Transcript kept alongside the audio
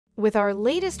With our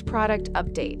latest product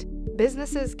update,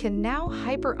 businesses can now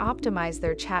hyper-optimize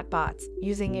their chatbots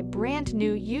using a brand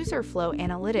new user flow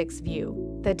analytics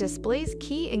view that displays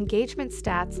key engagement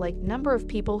stats like number of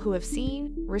people who have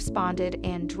seen, responded,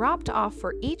 and dropped off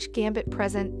for each gambit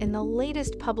present in the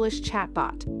latest published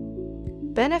chatbot.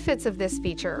 Benefits of this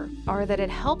feature are that it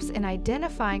helps in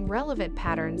identifying relevant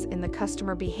patterns in the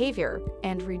customer behavior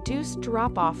and reduce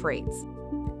drop-off rates.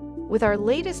 With our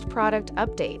latest product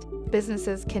update,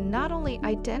 businesses can not only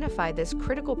identify this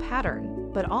critical pattern,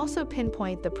 but also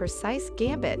pinpoint the precise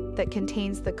gambit that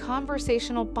contains the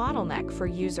conversational bottleneck for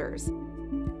users.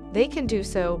 They can do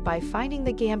so by finding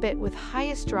the gambit with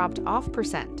highest dropped-off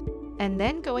percent, and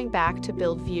then going back to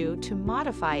Build View to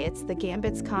modify the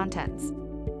gambit's contents.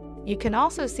 You can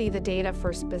also see the data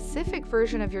for specific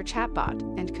version of your chatbot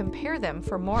and compare them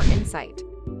for more insight.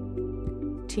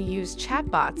 To use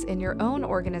chatbots in your own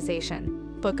organization,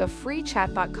 book a free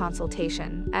chatbot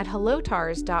consultation at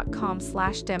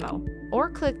HelpDocs.com/demo or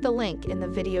click the link in the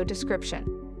video description.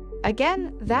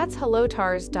 Again, that's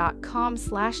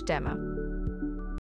HelpDocs.com/demo.